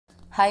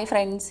Hi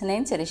friends,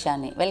 నేను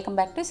శిరీషాని. Welcome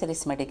back to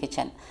series medi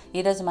kitchen.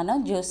 ఈరోజు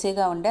మనం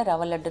జ్యూసీగా ఉండే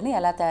రవ్వ లడ్డుని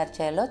ఎలా తయారు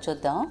చేయాలో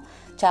చూద్దాం.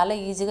 చాలా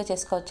ఈజీగా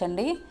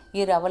చేసుకోవచ్చండి.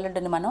 ఈ రవ్వ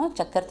లడ్డుని మనం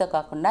చక్కెరతో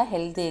కాకుండా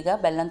హెల్తీగా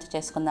బెల్లంతో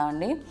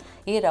చేసుకుందామండి.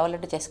 ఈ రవ్వ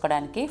లడ్డు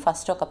చేసుకోవడానికి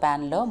ఫస్ట్ ఒక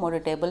ప్యాన్లో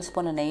 3 టేబుల్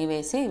స్పూన్ల నెయ్యి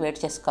వేసి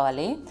వేడి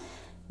చేసుకోవాలి.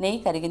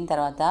 నెయ్యి కరిగిన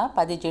తర్వాత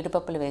 10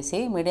 జీడిపప్పులు వేసి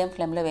మీడియం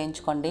ఫ్లేమ్లో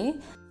వేయించుకోండి.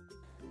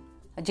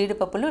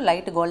 జీడిపప్పులు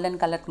లైట్ గోల్డెన్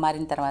కలర్కి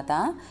మారిన తర్వాత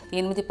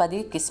 8-10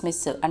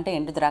 కిస్మిస్ అంటే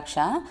ఎండు ద్రాక్ష,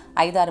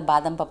 5-6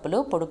 బాదం పప్పులు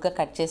పొడుగ్గా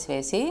కట్ చేసి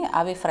వేసి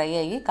అవి ఫ్రై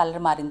అయ్యి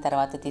కలర్ మారిన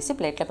తర్వాత తీసి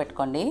ప్లేట్లో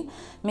పెట్టుకోండి.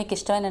 మీకు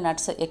ఇష్టమైన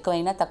నట్స్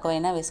ఎక్కువైనా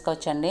తక్కువైనా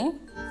వేసుకోవచ్చండి.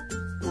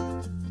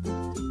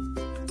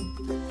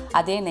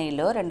 అదే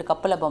నెయ్యిలో 2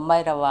 కప్పుల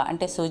బొంబాయి రవ్వ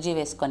అంటే సూజీ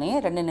వేసుకొని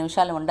 2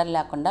 నిమిషాలు ఉండలు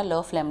లేకుండా లో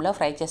ఫ్లేమ్లో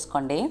ఫ్రై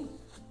చేసుకోండి.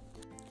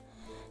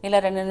 ఇలా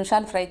 2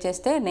 నిమిషాలు ఫ్రై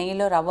చేస్తే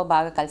నెయ్యిలో రవ్వ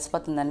బాగా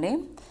కలిసిపోతుందండి.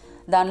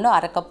 దానిలో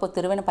 1/2 కప్పు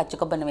తురిమిన పచ్చి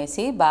కొబ్బరిని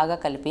వేసి బాగా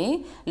కలిపి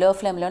లో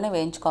ఫ్లేమ్లోనే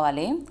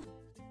వేయించుకోవాలి.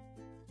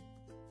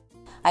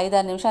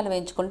 5-6 నిమిషాలు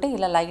వేయించుకుంటే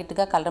ఇలా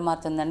లైట్గా కలర్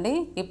మారుతుందండి.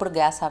 ఇప్పుడు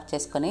గ్యాస్ ఆఫ్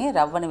చేసుకొని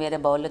రవ్వను వేరే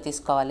బౌల్లో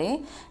తీసుకోవాలి,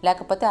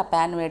 లేకపోతే ఆ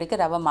ప్యాన్ వేడికి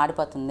రవ్వ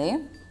మాడిపోతుంది.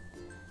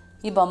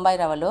 ఈ బొంబాయి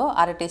రవ్వలో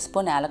 1/2 టీ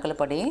స్పూన్ యాలకుల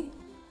పొడి,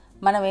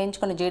 మనం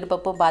వేయించుకున్న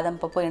జీడిపప్పు, బాదం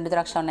పప్పు, ఎండు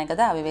ద్రాక్ష ఉన్నాయి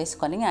కదా, అవి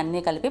వేసుకొని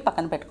అన్నీ కలిపి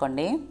పక్కన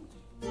పెట్టుకోండి.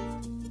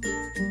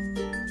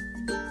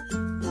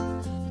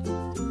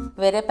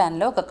 వేరే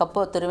ప్యాన్లో 1 కప్పు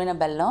తురిమిన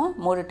బెల్లం,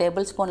 3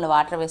 టేబుల్ స్పూన్ల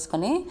వాటర్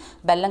వేసుకొని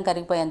బెల్లం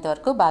కరిగిపోయేంత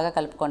వరకు బాగా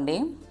కలుపుకోండి.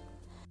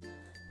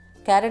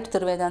 క్యారెట్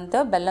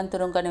తురివేదంతో బెల్లం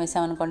తురుముకొని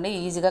వేసామనుకోండి,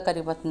 ఈజీగా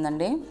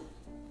కరిగిపోతుందండి.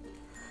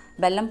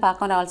 బెల్లం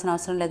పాకం రావాల్సిన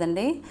అవసరం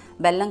లేదండి.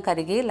 బెల్లం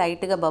కరిగి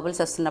లైట్గా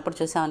బబుల్స్ వస్తున్నప్పుడు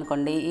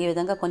చూసామనుకోండి, ఈ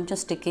విధంగా కొంచెం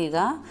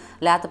స్టిక్కీగా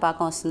లేత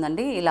పాకం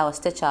వస్తుందండి. ఇలా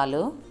వస్తే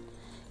చాలు.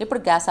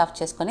 ఇప్పుడు గ్యాస్ ఆఫ్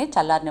చేసుకొని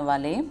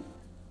చల్లారనివ్వాలి.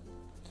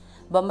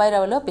 బొంబాయి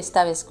రవ్వలో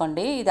పిస్తా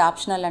వేసుకోండి. ఇది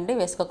ఆప్షనల్ అండి,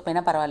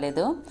 వేసుకోకపోయినా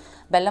పర్వాలేదు.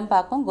 బెల్లం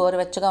పాకం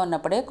గోరువెచ్చగా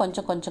ఉన్నప్పుడే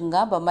కొంచెం కొంచెంగా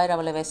బొంబాయి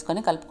రవ్వలో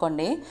వేసుకొని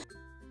కలుపుకోండి.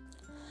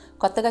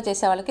 కొత్తగా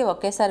చేసే వాళ్ళకి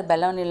ఒకేసారి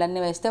బెల్లం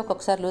నీళ్ళన్నీ వేస్తే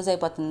ఒక్కొక్కసారి లూజ్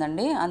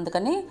అయిపోతుందండి.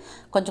 అందుకని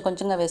కొంచెం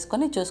కొంచెంగా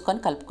వేసుకొని చూసుకొని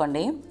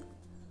కలుపుకోండి.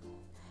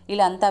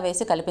 ఇలా అంతా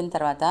వేసి కలిపిన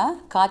తర్వాత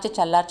కాచి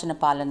చల్లార్చిన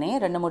పాలని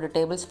 2-3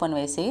 టేబుల్ స్పూన్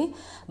వేసి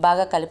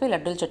బాగా కలిపి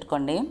లడ్డూలు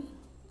చుట్టుకోండి.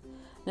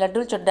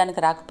 లడ్డూలు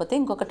చుట్టడానికి రాకపోతే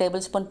ఇంకొక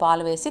టేబుల్ స్పూన్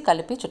పాలు వేసి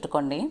కలిపి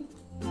చుట్టుకోండి.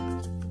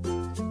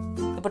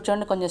 ఇప్పుడు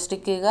చూడండి, కొంచెం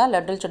స్టిక్కీగా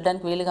లడ్డూలు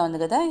చుట్టడానికి వీలుగా ఉంది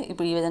కదా.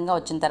 ఇప్పుడు ఈ విధంగా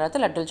వచ్చిన తర్వాత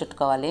లడ్డూలు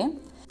చుట్టుకోవాలి.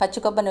 పచ్చి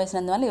కొబ్బరిని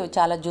వేసినందువల్ల ఇవి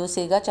చాలా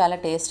జ్యూసీగా, చాలా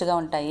టేస్ట్గా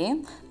ఉంటాయి.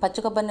 పచ్చి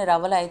కొబ్బరిని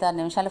రవ్వలో 5-6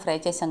 నిమిషాలు ఫ్రై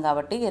చేసాం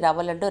కాబట్టి ఈ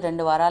రవ్వ లడ్డు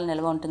 2 వారాలు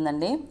నిల్వ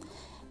ఉంటుందండి.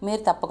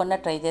 మీరు తప్పకుండా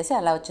ట్రై చేసి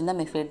ఎలా వచ్చిందో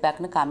మీ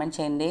ఫీడ్బ్యాక్ని కామెంట్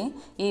చేయండి.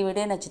 ఈ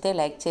వీడియో నచ్చితే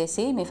లైక్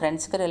చేసి మీ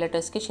ఫ్రెండ్స్కి,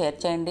 రిలేటివ్స్కి షేర్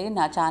చేయండి.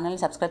 నా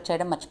ఛానల్ని సబ్స్క్రైబ్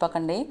చేయడం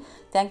మర్చిపోకండి.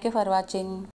 Thank you for watching.